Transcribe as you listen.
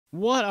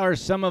What are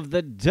some of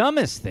the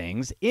dumbest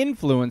things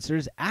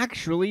influencers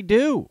actually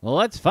do? Well,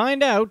 let's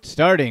find out,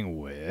 starting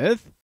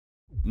with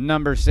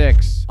number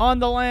 6, on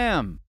the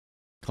lam.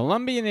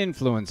 Colombian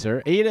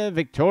influencer Aida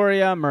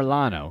Victoria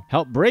Merlano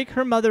helped break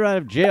her mother out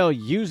of jail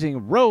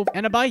using rope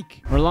and a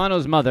bike.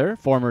 Merlano's mother,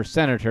 former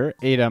Senator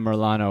Aida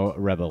Merlano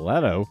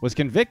Rebolledo, was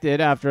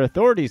convicted after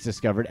authorities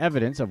discovered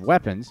evidence of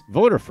weapons,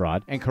 voter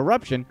fraud, and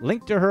corruption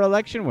linked to her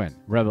election win.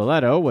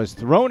 Rebolledo was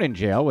thrown in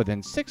jail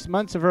within 6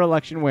 months of her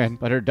election win,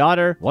 but her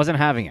daughter wasn't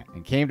having it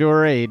and came to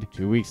her aid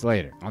 2 weeks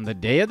later. On the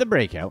day of the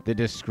breakout, the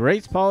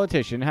disgraced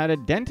politician had a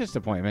dentist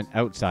appointment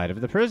outside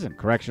of the prison.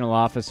 Correctional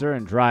officer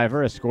and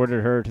driver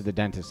escorted her to the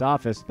dentist's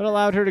office, but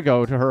allowed her to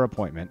go to her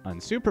appointment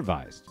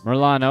unsupervised.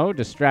 Merlano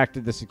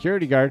distracted the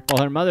security guard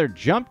while her mother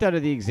jumped out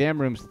of the exam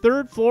room's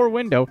 3rd floor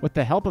window with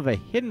the help of a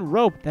hidden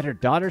rope that her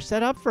daughter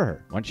set up for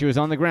her. Once she was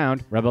on the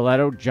ground,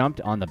 Rebolledo jumped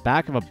on the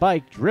back of a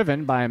bike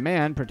driven by a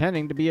man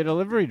pretending to be a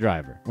delivery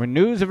driver. When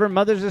news of her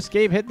mother's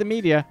escape hit the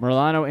media,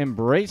 Merlano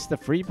embraced the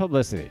free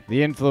publicity. The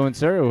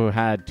influencer, who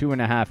had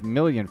 2.5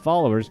 million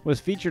followers,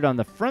 was featured on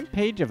the front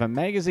page of a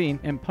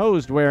magazine and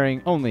posed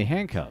wearing only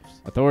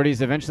handcuffs.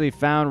 Authorities eventually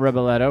found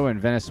Rebolledo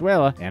in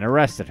Venezuela and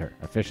arrested her.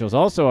 Officials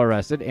also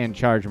arrested and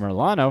charged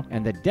Merlano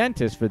and the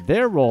dentist for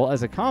their role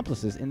as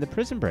accomplices in the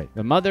prison break.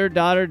 The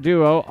mother-daughter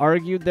duo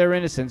argued their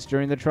innocence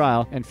during the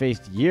trial and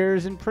faced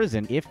years in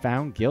prison if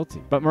found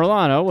guilty. But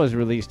Merlano was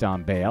released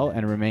on bail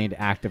and remained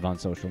active on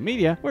social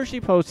media, where she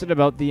posted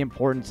about the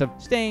importance of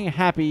staying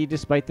happy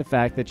despite the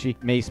fact that she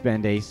may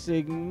spend a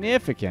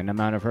significant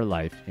amount of her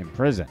life in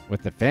prison.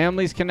 With the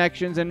family's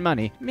connections and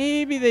money,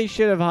 maybe they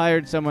should have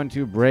hired someone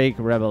to break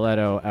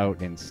Rebolledo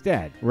out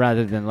instead,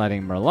 rather than letting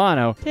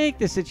Merlano take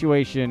the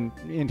situation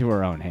into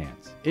her own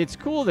hands. It's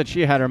cool that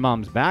she had her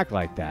mom's back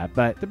like that,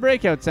 but the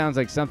breakout sounds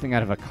like something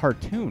out of a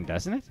cartoon,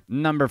 doesn't it?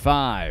 Number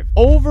 5,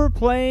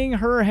 overplaying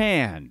her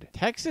hand.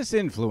 Texas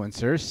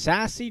influencer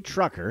Sassy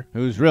Trucker,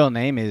 whose real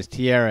name is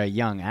Tierra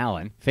Young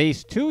Allen,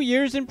 faced 2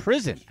 years in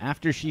prison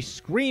after she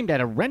screamed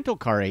at a rental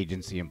car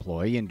agency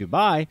employee in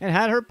Dubai and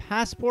had her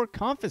passport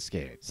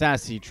confiscated.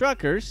 Sassy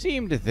Trucker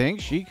seemed to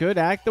think she could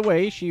act the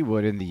way she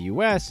would in the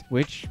US,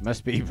 which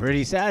must be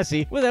pretty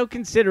sassy, without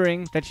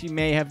considering that she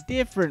may have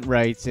different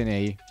rights in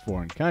a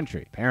foreign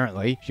country.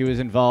 Apparently, she was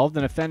involved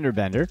in a fender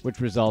bender, which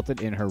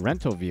resulted in her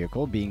rental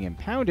vehicle being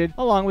impounded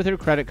along with her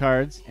credit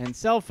cards and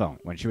cell phone.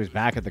 When she was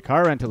back at the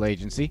car rental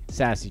agency,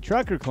 Sassy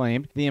Trucker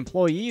claimed the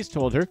employees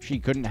told her she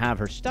couldn't have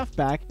her stuff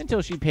back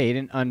until she paid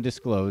an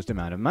undisclosed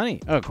amount of money.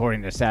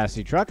 According to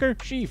Sassy Trucker,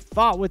 she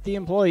fought with the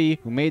employee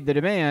who made the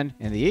demand,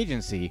 and the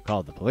agency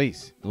called the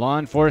police. Law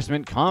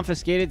enforcement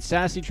confiscated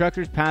Sassy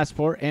Trucker's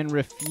passport and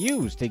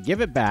refused to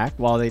give it back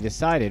while they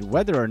decided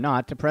whether or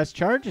not to press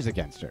charges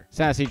against her.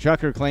 Sassy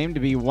Trucker claimed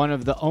to be one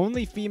of the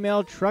only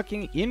female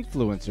trucking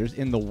influencers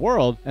in the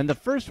world and the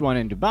first one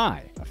in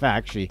Dubai. A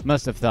fact she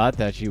must have thought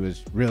that she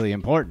was really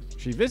important.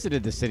 She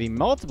visited the city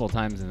multiple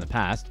times in the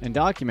past and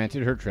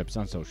documented her trips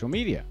on social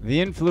media.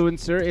 The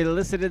influencer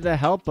elicited the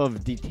help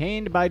of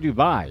Detained by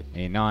Dubai,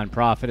 a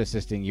non-profit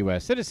assisting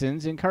U.S.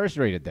 citizens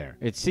incarcerated there.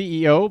 Its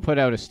CEO put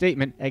out a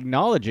statement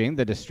acknowledging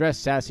the distress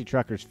Sassy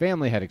Trucker's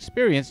family had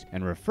experienced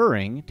and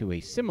referring to a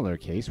similar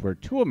case where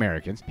 2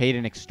 Americans paid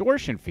an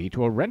extortion fee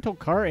to a rental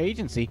car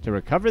agency to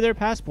recover their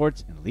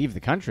passports and leave the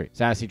country.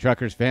 Sassy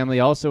Trucker's family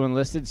also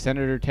enlisted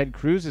Senator Ted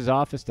Cruz's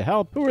office to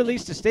help, who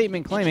released a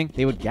statement claiming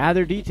they would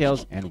gather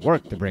details and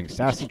work to bring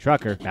Sassy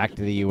Trucker back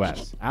to the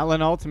U.S.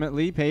 Allen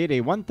ultimately paid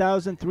a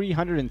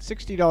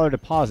 $1,360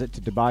 deposit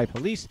to Dubai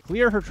police to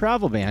clear her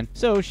travel ban,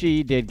 so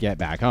she did get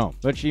back home.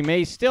 But she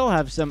may still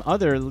have some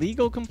other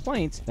legal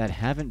complaints that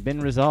haven't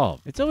been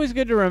resolved. It's always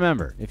good to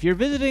remember, if you're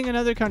visiting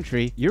another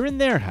country, you're in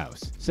their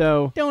house,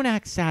 so don't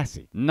act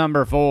sassy.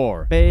 Number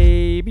 4,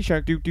 Baby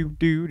Shark doo doo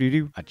doo doo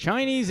doo. A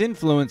Chinese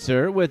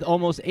influencer with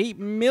almost 8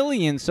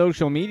 million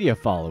social media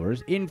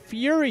followers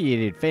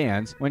infuriated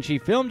fans when she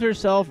filmed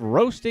herself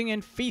roasting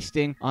and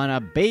feasting on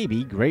a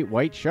baby great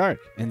white shark.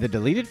 In the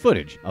deleted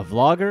footage, a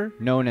vlogger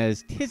known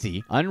as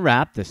Tizzy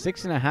unwrapped the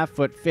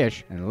 6.5-foot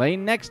fish and lay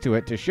next to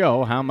it to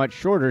show how much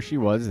shorter she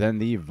was than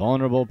the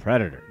vulnerable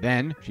predator.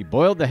 Then, she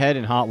boiled the head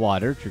in hot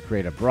water to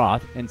create a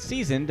broth and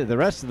seasoned the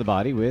rest of the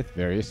body with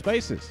various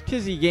spices.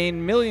 Tizzy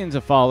gained millions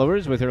of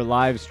followers with her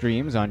live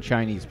streams on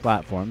Chinese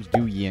platforms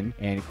Douyin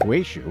and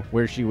Kuaishou,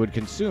 where she would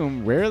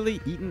consume rarely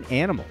eaten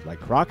animals like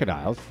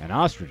crocodiles and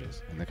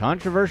ostriches. In the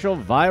controversial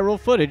viral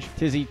footage,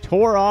 Tizzy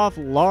tore off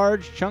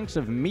large chunks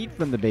of meat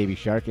from the baby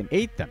shark and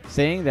ate them,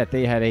 saying that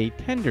they had a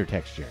tender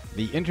texture.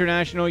 The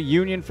International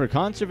Union for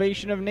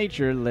Conservation of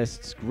Nature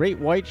lists great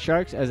white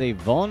sharks as a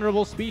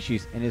vulnerable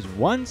species and is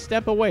one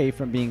step away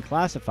from being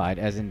classified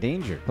as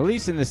endangered.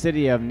 Police in the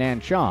city of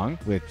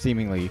Nanchang, with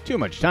seemingly too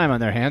much time on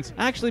their hands,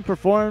 actually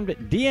performed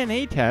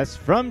DNA tests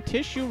from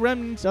tissue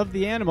remnants of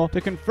the animal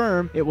to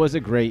confirm it was a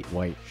great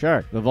white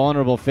shark. The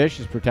vulnerable fish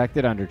is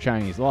protected under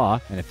Chinese law,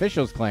 and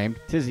officials claimed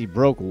Tizzy Tizzy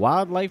broke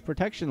wildlife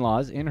protection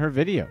laws in her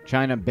video.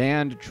 China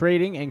banned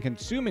trading and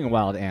consuming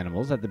wild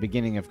animals at the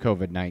beginning of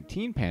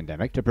COVID-19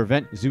 pandemic to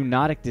prevent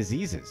zoonotic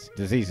diseases.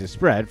 Diseases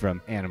spread from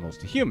animals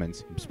to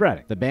humans,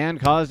 spreading. The ban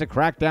caused a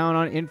crackdown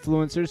on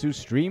influencers who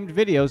streamed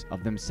videos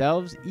of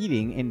themselves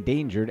eating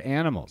endangered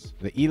animals.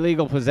 The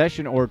illegal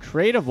possession or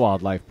trade of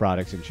wildlife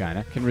products in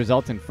China can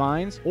result in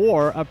fines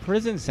or a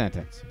prison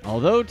sentence.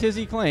 Although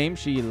Tizzy claims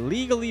she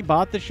legally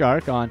bought the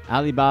shark on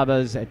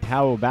Alibaba's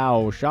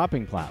Taobao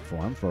shopping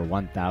platform for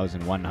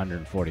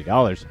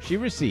 $1,140, she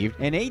received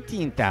an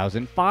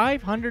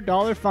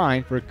 $18,500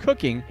 fine for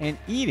cooking and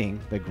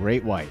eating the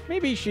great white.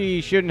 Maybe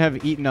she shouldn't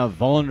have eaten a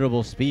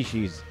vulnerable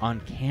species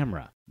on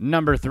camera.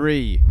 Number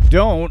 3.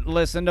 Don't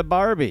listen to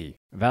Barbie.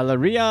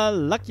 Valeria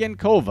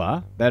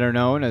Lukyankova, better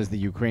known as the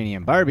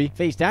Ukrainian Barbie,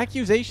 faced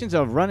accusations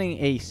of running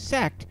a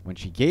sect when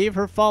she gave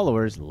her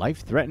followers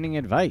life-threatening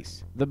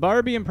advice. The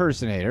Barbie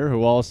impersonator,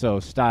 who also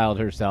styled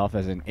herself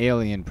as an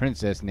alien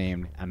princess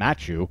named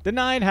Amachu,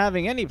 denied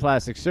having any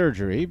plastic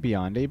surgery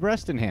beyond a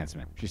breast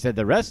enhancement. She said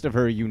the rest of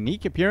her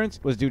unique appearance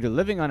was due to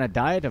living on a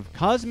diet of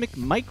cosmic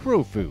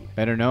microfood,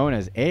 better known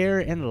as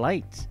air and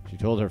light. She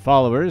told her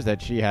followers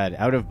that she had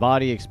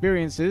out-of-body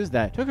experiences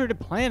that took her to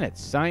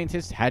planets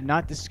scientists had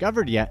not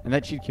discovered yet, and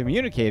that she'd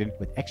communicated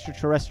with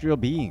extraterrestrial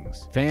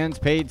beings. Fans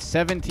paid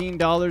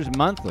 $17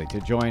 monthly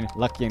to join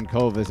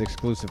Lukyankova's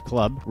exclusive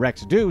club,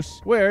 Rex Deuce,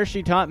 where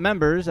she taught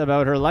members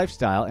about her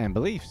lifestyle and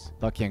beliefs.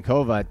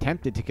 Lukyankova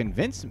attempted to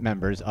convince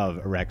members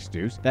of Rex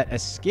Deuce that a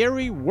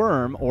scary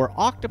worm or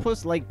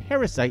octopus-like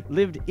parasite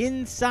lived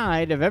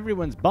inside of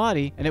everyone's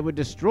body and it would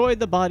destroy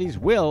the body's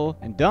will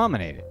and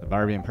dominate it. The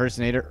Barbie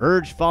impersonator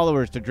urged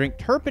followers to drink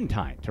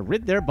turpentine to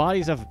rid their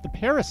bodies of the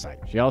parasite.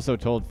 She also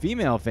told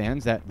female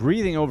fans that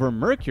breathing over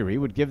mercury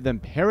would give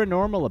them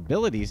paranormal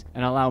abilities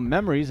and allow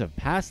memories of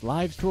past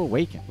lives to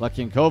awaken.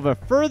 Lukyankova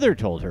further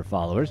told her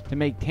followers to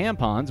make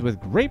tampons with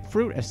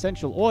grapefruit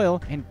essential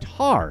oil and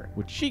tar,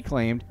 which she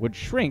claimed would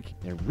shrink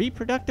their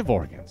reproductive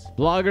organs.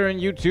 Blogger and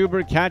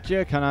YouTuber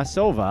Katya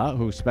Kanasova,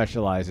 who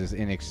specializes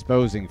in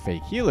exposing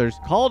fake healers,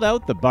 called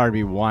out the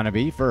Barbie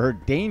wannabe for her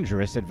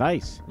dangerous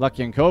advice.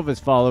 Lukyankova's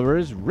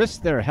followers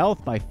risked their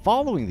health by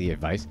following the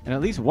advice, and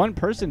at least one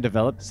person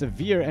developed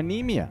severe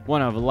anemia.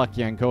 One of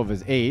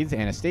Lukyankova's aides,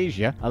 Anastasia,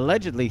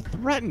 allegedly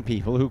threatened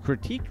people who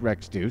critiqued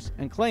Rex Deuce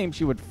and claimed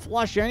she would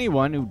flush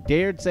anyone who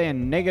dared say a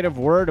negative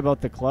word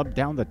about the club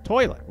down the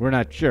toilet. We're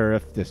not sure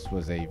if this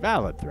was a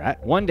valid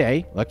threat. One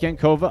day,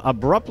 Lukyankova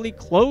abruptly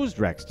closed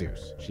Rex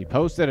Deuce. She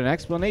posted an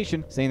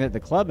explanation saying that the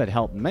club had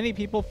helped many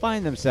people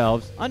find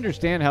themselves,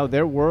 understand how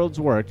their worlds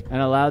worked,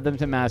 and allowed them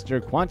to master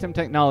quantum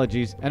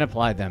technologies and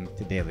apply them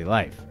to daily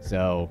life.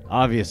 So,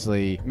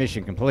 obviously,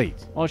 mission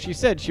complete. While she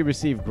said she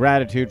received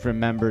gratitude from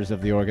members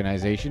of the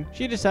organization,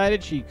 she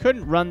decided she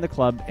couldn't run the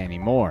club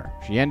anymore.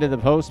 She ended the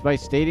post by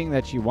stating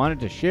that she wanted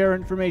to share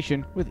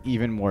information with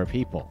even more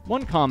people.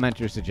 One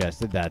commenter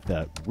suggested that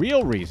the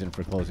real reason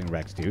for closing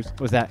Rex Deuce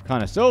was that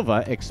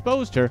Konasova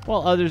exposed her,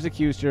 while others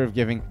accused her of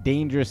giving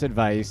dangerous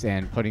advice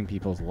and putting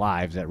people's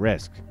lives at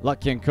risk.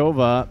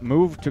 Lukyankova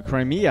moved to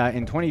Crimea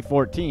in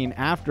 2014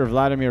 after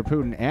Vladimir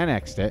Putin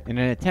annexed it in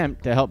an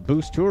attempt to help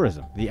boost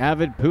tourism. The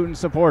avid Putin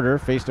supporter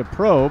faced a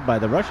probe by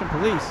the Russian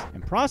police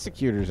and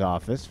prosecutor's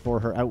office for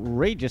her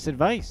outrageous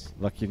advice.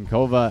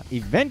 Lukyankova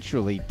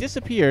eventually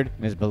disappeared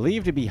and is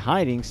believed to be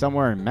hiding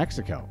somewhere in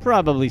Mexico,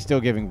 probably still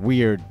giving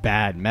weird,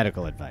 bad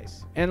medical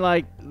advice. And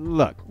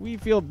look, we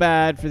feel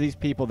bad for these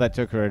people that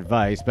took her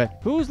advice, but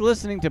who's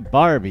listening to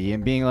Barbie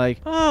and being like,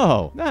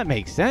 oh, that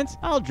makes sense,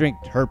 I'll drink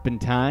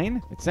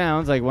turpentine? It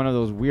sounds like one of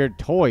those weird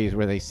toys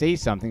where they say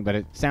something, but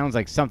it sounds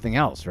like something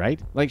else,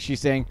 right? Like she's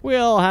saying,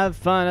 we'll have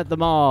fun at the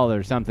mall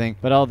or something,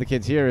 but all the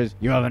kids hear is,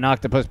 you have an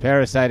octopus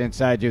parasite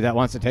inside you that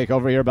wants to take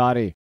over your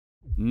body.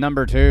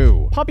 Number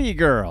 2. Puppy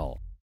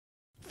Girl.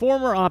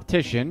 Former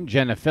optician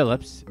Jenna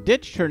Phillips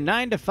ditched her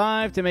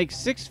 9-to-5 to make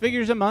 6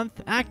 figures a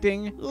month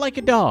acting like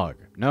a dog.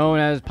 Known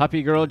as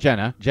Puppy Girl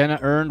Jenna, Jenna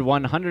earned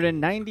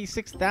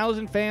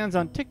 196,000 fans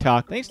on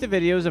TikTok thanks to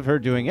videos of her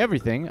doing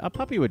everything a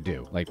puppy would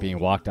do, like being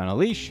walked on a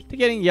leash to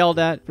getting yelled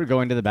at for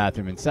going to the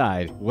bathroom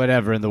inside,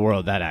 whatever in the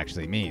world that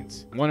actually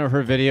means. One of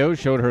her videos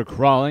showed her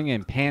crawling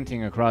and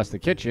panting across the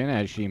kitchen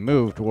as she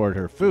moved toward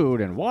her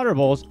food and water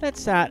bowls that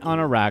sat on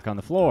a rack on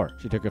the floor.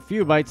 She took a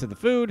few bites of the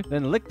food,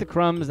 then licked the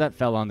crumbs that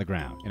fell on the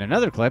ground. In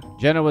another clip,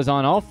 Jenna was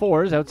on all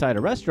fours outside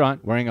a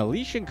restaurant wearing a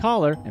leash and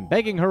collar and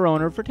begging her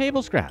owner for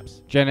table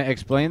scraps. Jenna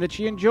explained that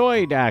she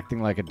enjoyed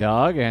acting like a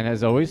dog and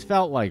has always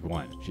felt like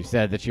one. She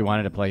said that she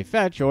wanted to play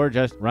fetch or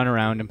just run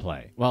around and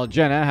play. While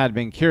Jenna had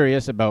been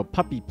curious about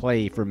puppy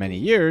play for many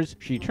years,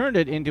 she turned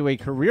it into a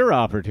career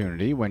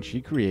opportunity when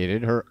she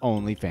created her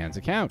OnlyFans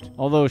account.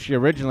 Although she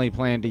originally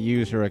planned to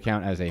use her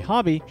account as a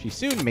hobby, she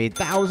soon made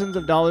thousands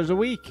of dollars a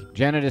week.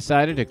 Jenna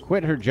decided to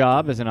quit her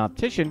job as an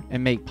optician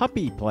and make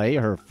puppy play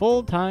her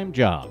full-time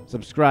job.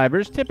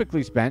 Subscribers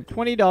typically spent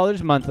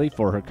 $20 monthly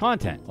for her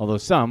content, although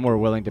some were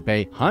willing to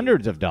pay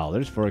hundreds of dollars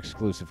 $100 for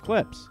exclusive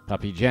clips.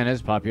 Puppy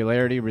Jenna's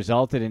popularity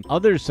resulted in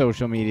other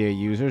social media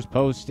users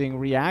posting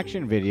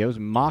reaction videos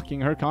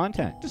mocking her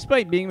content.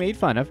 Despite being made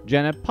fun of,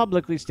 Jenna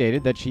publicly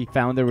stated that she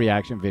found the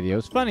reaction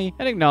videos funny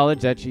and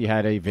acknowledged that she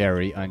had a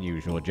very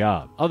unusual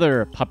job.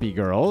 Other puppy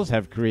girls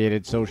have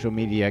created social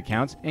media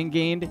accounts and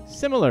gained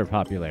similar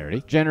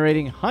popularity,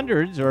 generating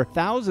hundreds or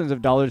thousands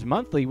of dollars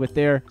monthly with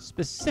their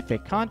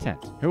specific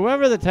content.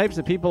 Whoever the types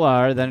of people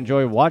are that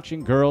enjoy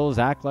watching girls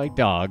act like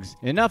dogs,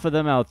 enough of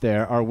them out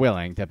there are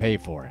willing to pay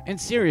for it. And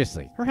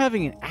seriously, her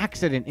having an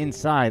accident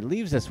inside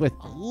leaves us with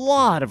a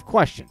lot of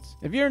questions.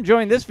 If you're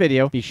enjoying this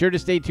video, be sure to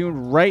stay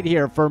tuned right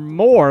here for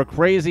more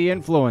crazy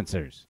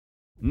influencers.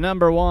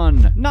 Number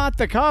 1. Not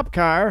the cop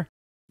car.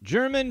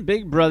 German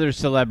Big Brother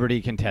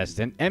celebrity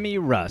contestant Emmy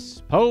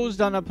Russ posed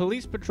on a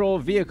police patrol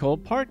vehicle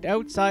parked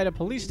outside a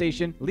police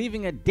station,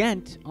 leaving a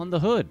dent on the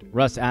hood.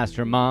 Russ asked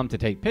her mom to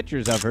take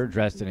pictures of her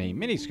dressed in a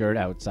miniskirt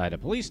outside a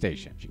police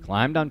station. She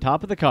climbed on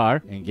top of the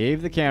car and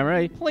gave the camera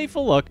a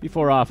playful look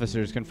before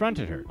officers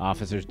confronted her.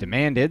 Officers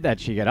demanded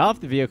that she get off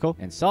the vehicle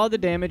and saw the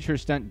damage her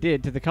stunt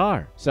did to the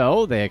car.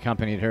 So they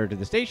accompanied her to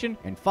the station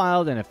and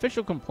filed an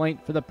official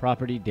complaint for the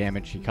property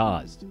damage she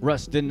caused.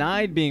 Russ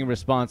denied being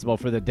responsible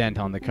for the dent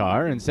on the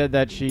car and said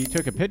that she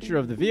took a picture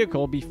of the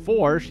vehicle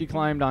before she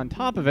climbed on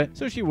top of it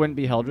so she wouldn't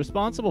be held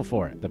responsible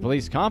for it. The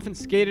police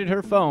confiscated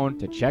her phone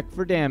to check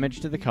for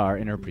damage to the car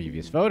in her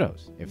previous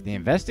photos. If the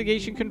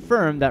investigation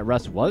confirmed that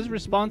Russ was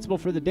responsible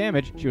for the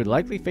damage, she would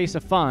likely face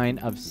a fine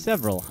of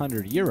several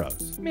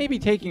 €100. Maybe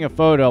taking a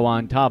photo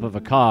on top of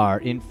a car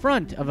in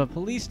front of a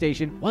police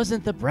station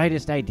wasn't the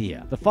brightest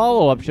idea. The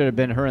follow-up should have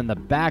been her in the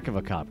back of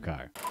a cop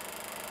car.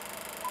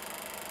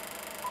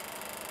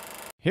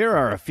 Here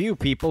are a few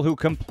people who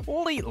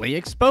completely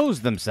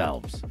exposed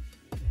themselves.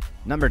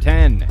 Number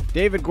 10.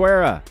 David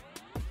Guerra.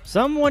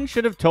 Someone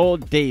should have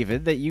told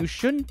David that you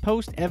shouldn't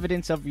post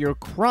evidence of your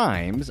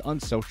crimes on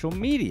social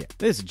media.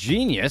 This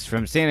genius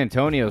from San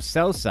Antonio's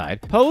South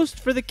Side posed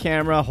for the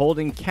camera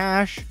holding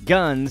cash,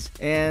 guns,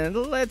 and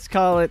let's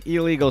call it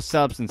illegal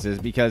substances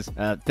because,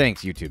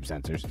 thanks YouTube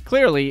censors.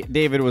 Clearly,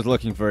 David was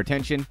looking for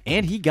attention,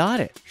 and he got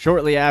it.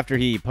 Shortly after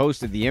he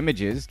posted the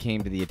images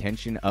came to the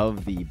attention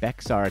of the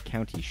Bexar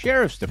County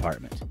Sheriff's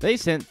Department. They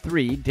sent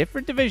 3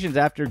 different divisions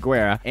after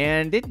Guerra,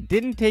 and it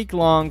didn't take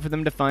long for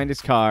them to find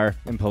his car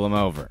and pull him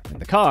over. In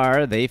the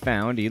car, they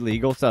found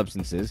illegal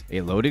substances,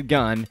 a loaded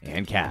gun,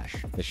 and cash.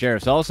 The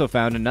sheriffs also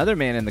found another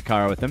man in the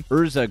car with him,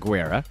 Urza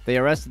Guerra. They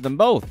arrested them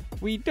both.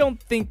 We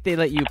don't think they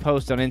let you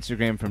post on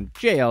Instagram from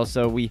jail,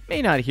 so we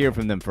may not hear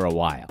from them for a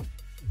while.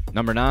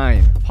 Number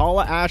 9.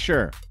 Paula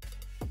Asher.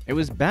 It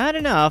was bad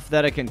enough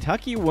that a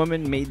Kentucky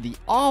woman made the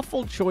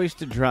awful choice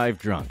to drive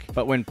drunk.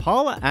 But when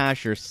Paula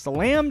Asher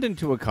slammed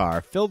into a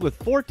car filled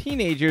with 4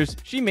 teenagers,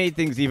 she made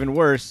things even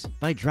worse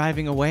by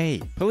driving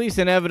away. Police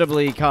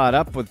inevitably caught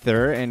up with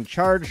her and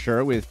charged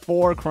her with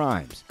 4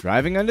 crimes: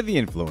 driving under the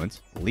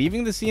influence,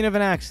 leaving the scene of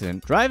an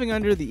accident, driving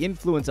under the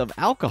influence of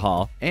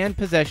alcohol, and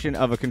possession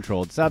of a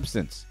controlled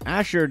substance.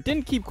 Asher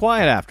didn't keep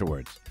quiet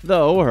afterwards,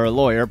 though her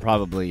lawyer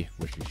probably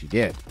wishes she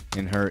did.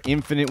 In her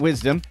infinite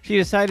wisdom, she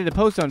decided to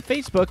post on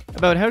Facebook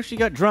about how she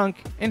got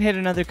drunk and hit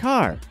another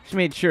car. She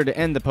made sure to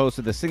end the post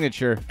with the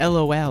signature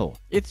LOL.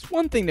 It's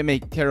one thing to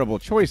make terrible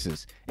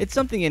choices. It's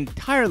something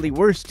entirely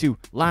worse to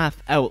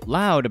laugh out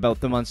loud about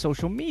them on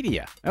social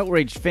media.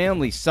 Outraged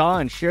families saw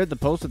and shared the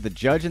post with the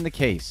judge in the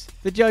case.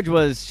 The judge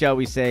was, shall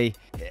we say,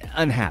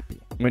 unhappy.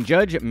 When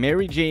Judge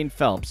Mary Jane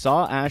Phelps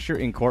saw Asher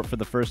in court for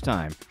the first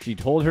time, she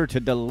told her to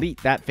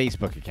delete that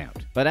Facebook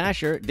account. But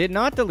Asher did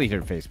not delete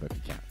her Facebook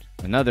account.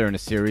 Another in a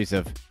series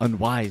of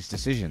unwise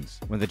decisions.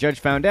 When the judge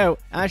found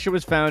out, Asher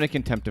was found in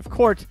contempt of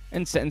court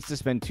and sentenced to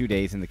spend 2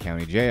 days in the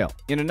county jail.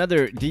 In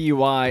another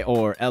DUI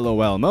or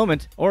LOL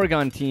moment,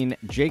 Oregon teen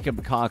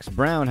Jacob Cox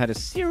Brown had a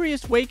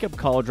serious wake-up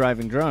call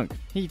driving drunk.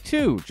 He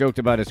too joked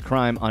about his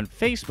crime on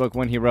Facebook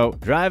when he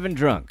wrote, "Driving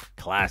drunk,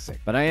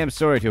 classic, but I am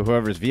sorry to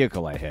whoever's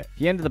vehicle I hit."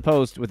 He ended the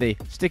post with a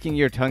sticking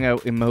your tongue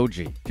out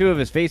emoji. 2 of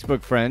his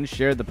Facebook friends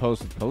shared the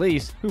post with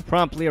police, who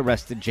promptly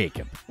arrested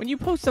Jacob. When you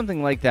post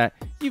something like that,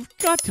 you've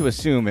got to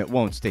assume it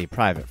won't stay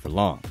private for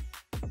long.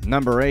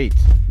 Number 8.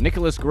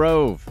 Nicholas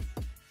Grove.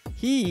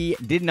 He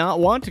did not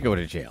want to go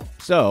to jail.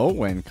 So,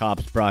 when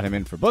cops brought him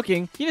in for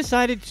booking, he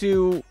decided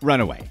to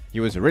run away. He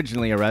was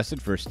originally arrested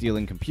for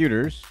stealing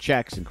computers,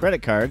 checks, and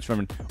credit cards from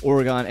an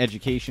Oregon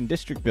Education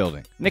District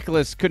building.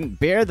 Nicholas couldn't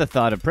bear the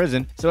thought of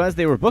prison, so as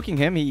they were booking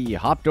him, he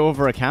hopped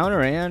over a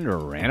counter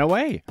and ran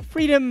away.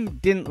 Freedom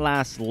didn't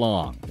last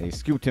long. They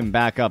scooped him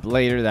back up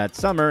later that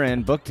summer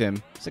and booked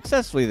him,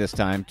 successfully this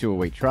time, to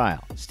await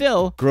trial.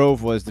 Still,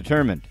 Grove was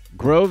determined.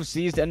 Grove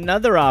seized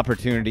another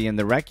opportunity in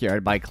the rec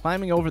yard by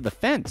climbing over the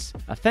fence,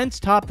 a fence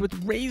topped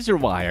with razor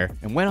wire,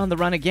 and went on the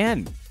run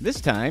again.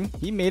 This time,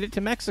 he made it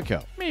to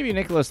Mexico. Maybe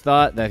Nicholas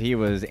thought that he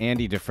was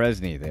Andy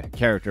Dufresne, the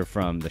character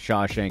from The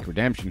Shawshank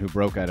Redemption who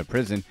broke out of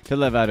prison to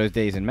live out his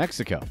days in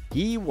Mexico.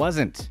 He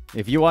wasn't.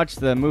 If you watch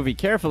the movie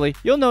carefully,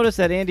 you'll notice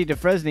that Andy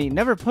Dufresne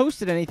never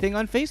posted anything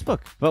on Facebook.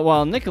 But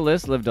while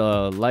Nicholas lived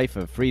a life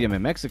of freedom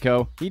in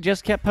Mexico, he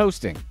just kept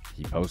posting.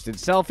 He posted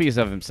selfies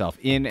of himself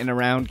in and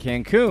around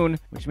Cancun,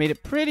 which made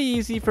it pretty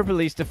easy for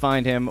police to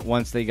find him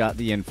once they got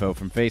the info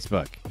from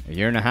Facebook. A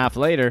year and a half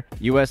later,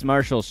 U.S.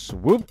 Marshals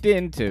swooped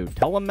in to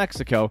Tulum,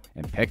 Mexico,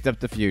 and picked up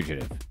the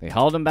fugitive. They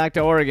hauled him back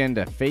to Oregon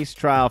to face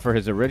trial for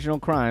his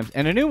original crimes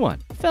and a new one,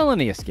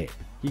 felony escape.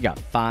 He got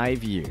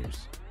 5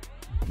 years.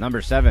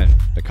 Number 7.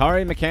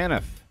 Dakari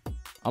McAniff.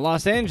 A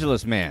Los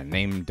Angeles man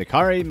named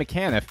Dakari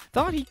McAniff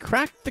thought he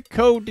cracked the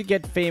code to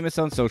get famous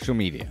on social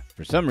media.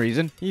 For some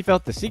reason, he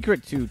felt the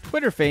secret to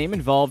Twitter fame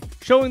involved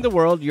showing the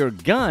world your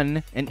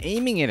gun and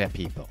aiming it at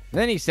people.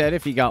 Then he said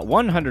if he got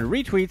 100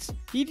 retweets,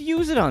 he'd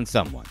use it on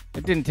someone.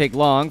 It didn't take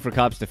long for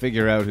cops to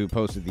figure out who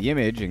posted the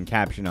image and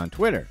caption on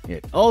Twitter.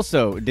 It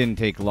also didn't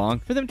take long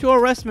for them to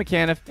arrest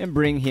McAniff and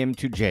bring him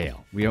to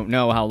jail. We don't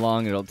know how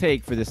long it'll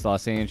take for this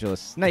Los Angeles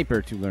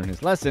sniper to learn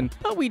his lesson,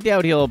 but we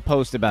doubt he'll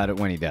post about it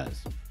when he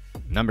does.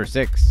 Number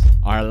 6.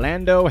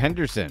 Orlando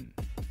Henderson.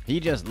 He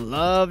just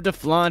loved to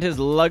flaunt his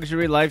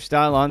luxury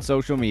lifestyle on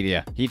social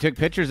media. He took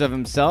pictures of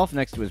himself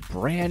next to his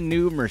brand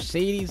new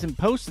Mercedes and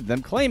posted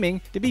them, claiming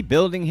to be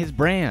building his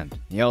brand.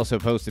 He also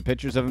posted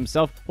pictures of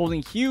himself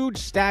holding huge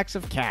stacks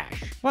of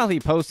cash. While he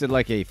posted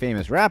like a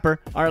famous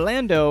rapper,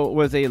 Orlando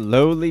was a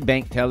lowly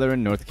bank teller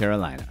in North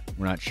Carolina.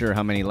 We're not sure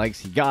how many likes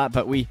he got,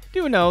 but we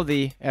do know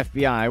the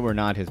FBI were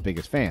not his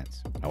biggest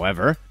fans.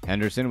 However,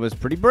 Henderson was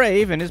pretty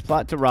brave in his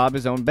plot to rob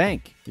his own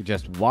bank. He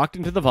just walked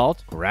into the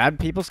vault, grabbed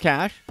people's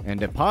cash, and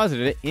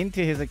deposited it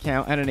into his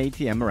account at an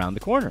ATM around the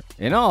corner.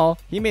 In all,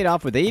 he made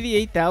off with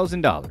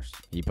 $88,000.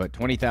 He put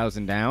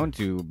 $20,000 down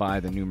to buy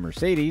the new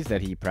Mercedes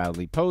that he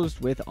proudly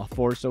posed with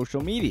for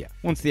social media.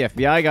 Once the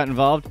FBI got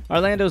involved,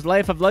 Orlando's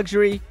life of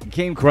luxury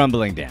came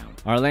crumbling down.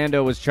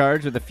 Orlando was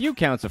charged with a few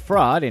counts of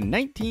fraud and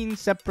 19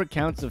 separate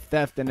counts of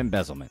theft and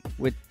embezzlement.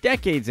 With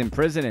decades in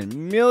prison and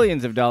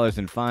millions of dollars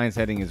in fines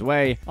heading his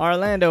way,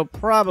 Orlando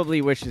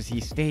probably wishes he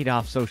stayed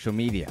off social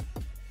media.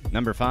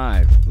 Number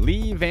 5.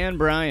 Lee Van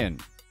Bryan.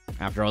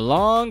 After a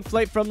long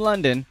flight from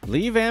London,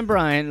 Lee Van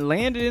Bryan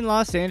landed in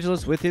Los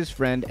Angeles with his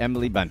friend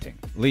Emily Bunting.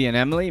 Lee and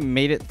Emily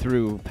made it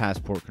through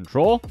passport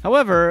control.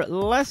 However,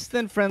 less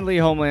than friendly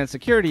Homeland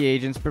Security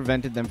agents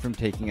prevented them from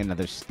taking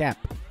another step.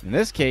 In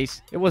this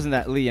case, it wasn't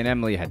that Lee and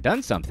Emily had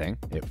done something.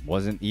 It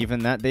wasn't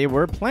even that they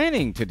were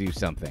planning to do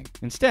something.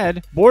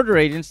 Instead, border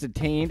agents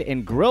detained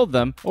and grilled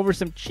them over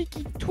some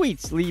cheeky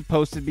tweets Lee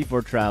posted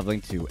before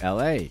traveling to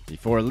LA.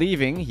 Before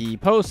leaving, he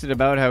posted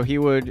about how he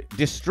would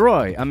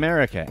destroy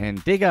America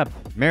and dig up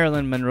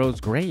Marilyn Monroe's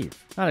grave.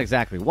 Not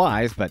exactly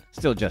wise, but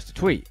still just a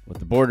tweet. What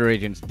the border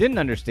agents didn't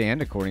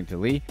understand, according to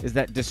Lee, is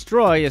that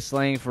destroy is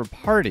slang for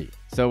party.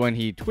 So when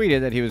he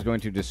tweeted that he was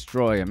going to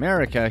destroy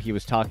America, he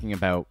was talking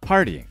about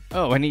partying.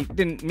 Oh, and he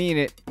didn't mean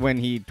it when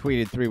he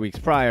tweeted 3 weeks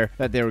prior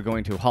that they were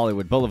going to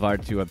Hollywood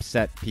Boulevard to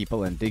upset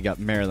people and dig up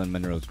Marilyn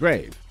Monroe's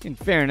grave. In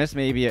fairness,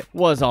 maybe it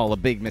was all a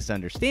big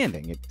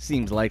misunderstanding. It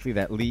seems likely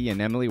that Lee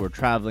and Emily were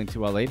traveling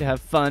to LA to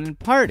have fun and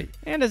party.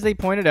 And as they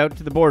pointed out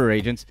to the border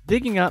agents,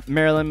 digging up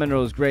Marilyn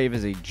Monroe's grave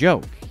is a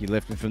joke he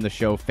lifted from the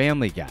show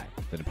Family Guy.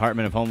 The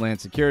Department of Homeland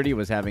Security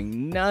was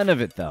having none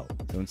of it, though.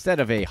 So instead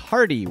of a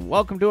hearty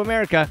welcome to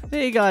America,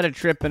 they got a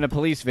trip in a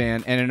police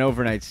van and an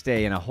overnight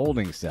stay in a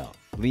holding cell.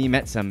 Lee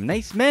met some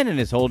nice men in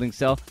his holding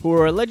cell who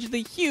were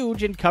allegedly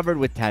huge and covered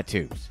with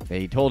tattoos.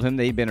 They told him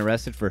they'd been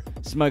arrested for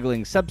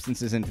smuggling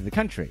substances into the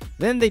country.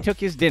 Then they took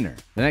his dinner.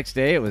 The next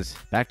day, it was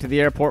back to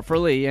the airport for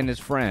Lee and his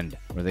friend,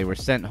 where they were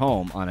sent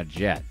home on a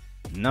jet.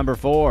 Number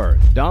 4.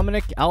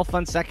 Dominic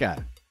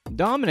Alfonseca.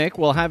 Dominic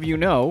will have you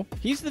know,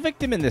 he's the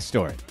victim in this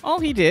story. All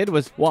he did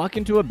was walk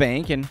into a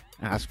bank and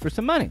ask for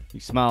some money. He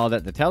smiled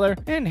at the teller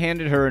and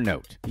handed her a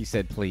note. He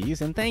said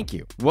please and thank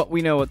you. What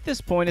we know at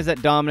this point is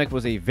that Dominic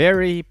was a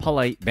very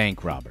polite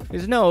bank robber.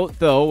 His note,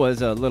 though,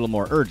 was a little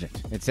more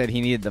urgent. It said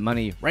he needed the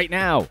money right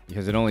now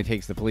because it only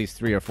takes the police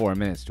 3 or 4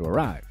 minutes to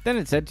arrive. Then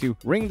it said to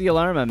ring the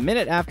alarm a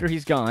minute after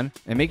he's gone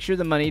and make sure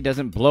the money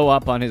doesn't blow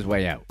up on his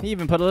way out. He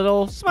even put a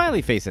little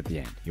smiley face at the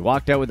end. He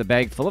walked out with a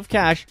bag full of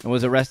cash and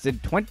was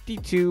arrested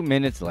 22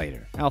 minutes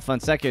later.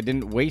 Alfonseca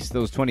didn't waste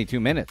those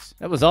 22 minutes.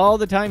 That was all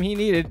the time he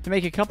needed to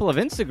make a couple of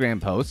Instagram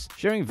posts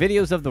sharing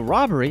videos of the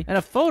robbery and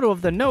a photo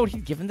of the note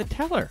he'd given the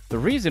teller. The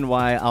reason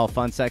why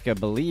Alfonseca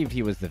believed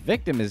he was the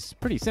victim is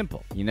pretty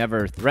simple. He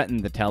never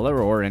threatened the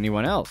teller or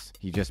anyone else.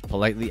 He just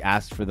politely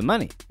asked for the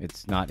money.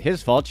 It's not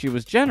his fault she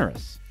was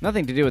generous.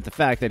 Nothing to do with the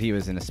fact that he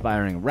was an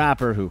aspiring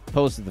rapper who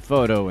posted the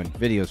photo and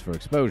videos for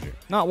exposure.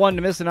 Not one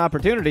to miss an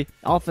opportunity,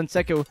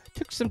 Alfonseca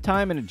took some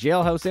time in a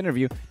jailhouse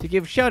interview to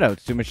give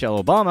shoutouts to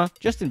Michelle Obama,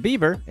 Justin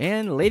Bieber,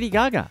 and Lady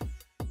Gaga.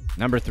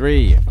 Number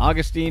 3.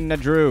 Augustine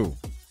Nadru.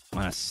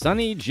 On a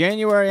sunny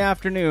January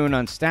afternoon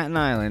on Staten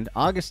Island,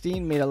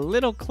 Augustine made a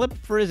little clip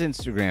for his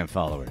Instagram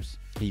followers.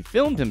 He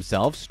filmed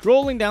himself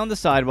strolling down the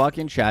sidewalk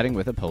and chatting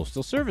with a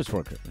postal service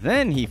worker.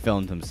 Then he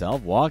filmed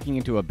himself walking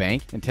into a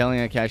bank and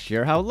telling a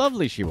cashier how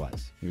lovely she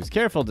was. He was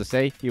careful to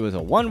say he was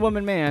a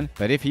one-woman man,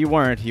 but if he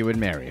weren't, he would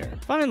marry her.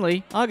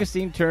 Finally,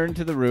 Augustine turned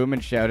to the room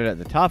and shouted at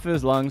the top of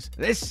his lungs,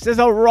 "This is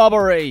a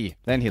robbery!"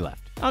 Then he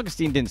left.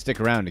 Augustine didn't stick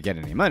around to get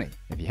any money.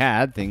 If he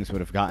had, things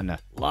would have gotten a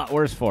lot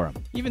worse for him.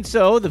 Even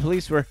so, the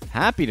police were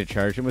happy to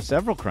charge him with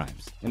several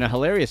crimes. In a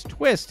hilarious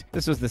twist,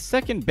 this was the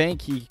second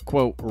bank he,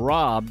 quote,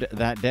 robbed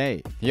that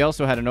day. He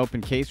also had an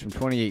open case from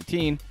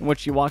 2018 in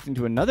which he walked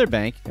into another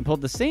bank and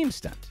pulled the same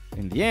stunt.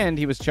 In the end,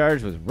 he was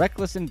charged with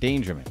reckless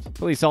endangerment.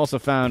 Police also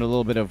found a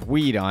little bit of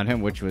weed on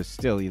him, which was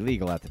still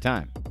illegal at the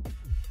time.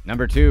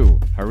 Number 2.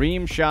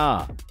 Harim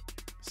Shah.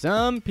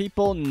 Some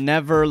people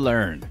never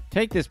learn.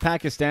 Take this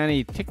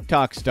Pakistani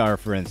TikTok star,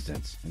 for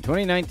instance. In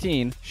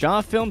 2019,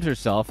 Shah filmed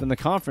herself in the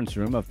conference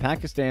room of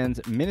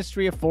Pakistan's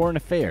Ministry of Foreign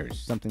Affairs,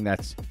 something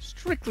that's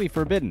strictly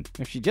forbidden.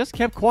 If she just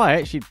kept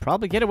quiet, she'd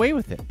probably get away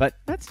with it. But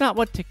that's not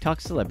what TikTok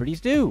celebrities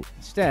do.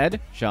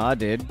 Instead, Shah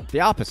did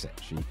the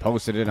opposite. She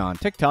posted it on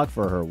TikTok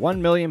for her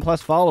 1 million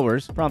plus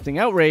followers, prompting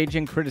outrage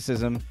and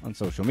criticism on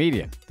social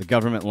media. The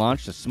government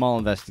launched a small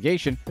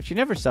investigation, but she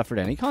never suffered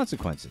any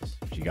consequences.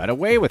 She got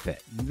away with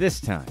it. This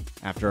time.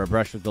 After a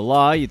brush with the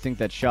law, you'd think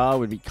that Shah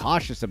would be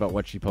cautious about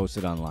what she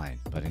posted online.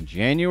 But in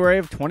January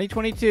of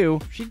 2022,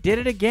 she did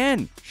it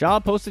again. Shah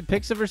posted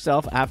pics of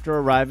herself after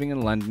arriving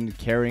in London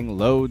carrying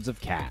loads of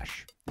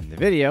cash. In the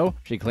video,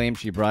 she claimed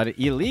she brought it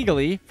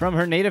illegally from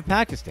her native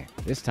Pakistan.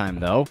 This time,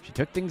 though, she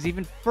took things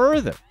even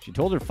further. She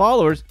told her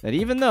followers that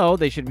even though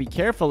they should be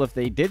careful if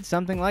they did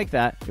something like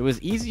that, it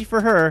was easy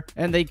for her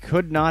and they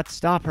could not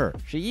stop her.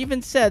 She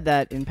even said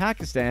that in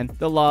Pakistan,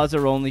 the laws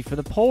are only for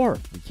the poor.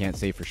 We can't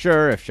say for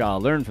sure if Shah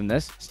learned from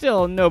this.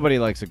 Still, nobody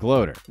likes a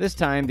gloater. This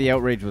time, the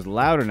outrage was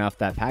loud enough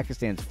that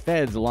Pakistan's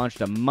feds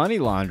launched a money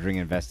laundering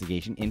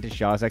investigation into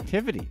Shah's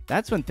activity.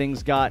 That's when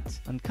things got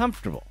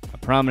uncomfortable. A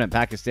prominent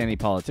Pakistani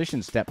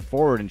politician stepped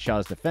forward in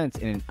Shah's defense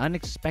in an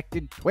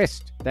unexpected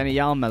twist.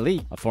 Daniel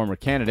Malik, a former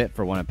candidate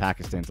for one of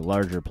Pakistan's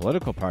larger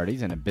political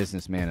parties and a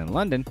businessman in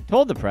London,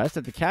 told the press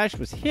that the cash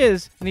was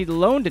his and he'd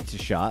loaned it to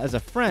Shah as a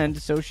friend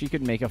so she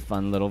could make a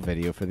fun little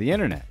video for the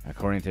internet.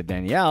 According to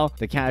Danielle,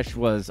 the cash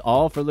was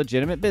all for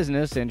legitimate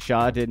business and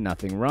Shah did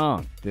nothing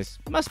wrong. This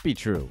must be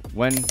true.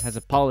 When has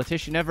a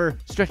politician ever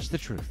stretched the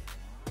truth?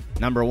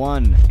 Number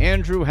 1.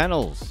 Andrew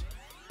Hennels.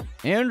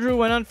 Andrew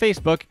went on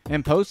Facebook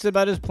and posted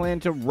about his plan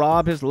to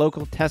rob his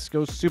local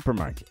Tesco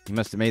supermarket. He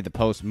must have made the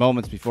post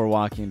moments before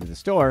walking into the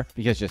store,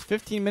 because just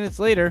 15 minutes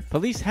later,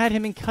 police had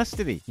him in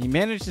custody. He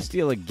managed to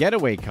steal a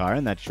getaway car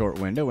in that short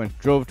window and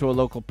drove to a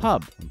local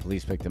pub. When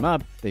police picked him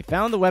up, they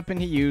found the weapon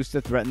he used to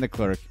threaten the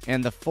clerk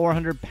and the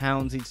 400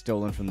 pounds he'd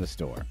stolen from the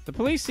store. The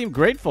police seemed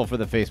grateful for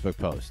the Facebook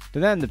post. To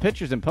them, the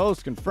pictures and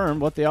posts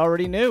confirmed what they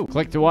already knew.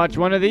 Click to watch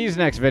one of these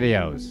next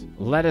videos.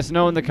 Let us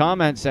know in the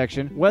comments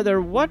section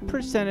what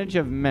percentage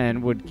of men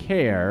would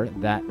care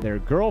that their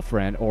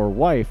girlfriend or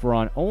wife were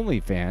on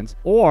OnlyFans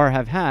or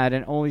have had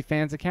an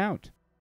OnlyFans account.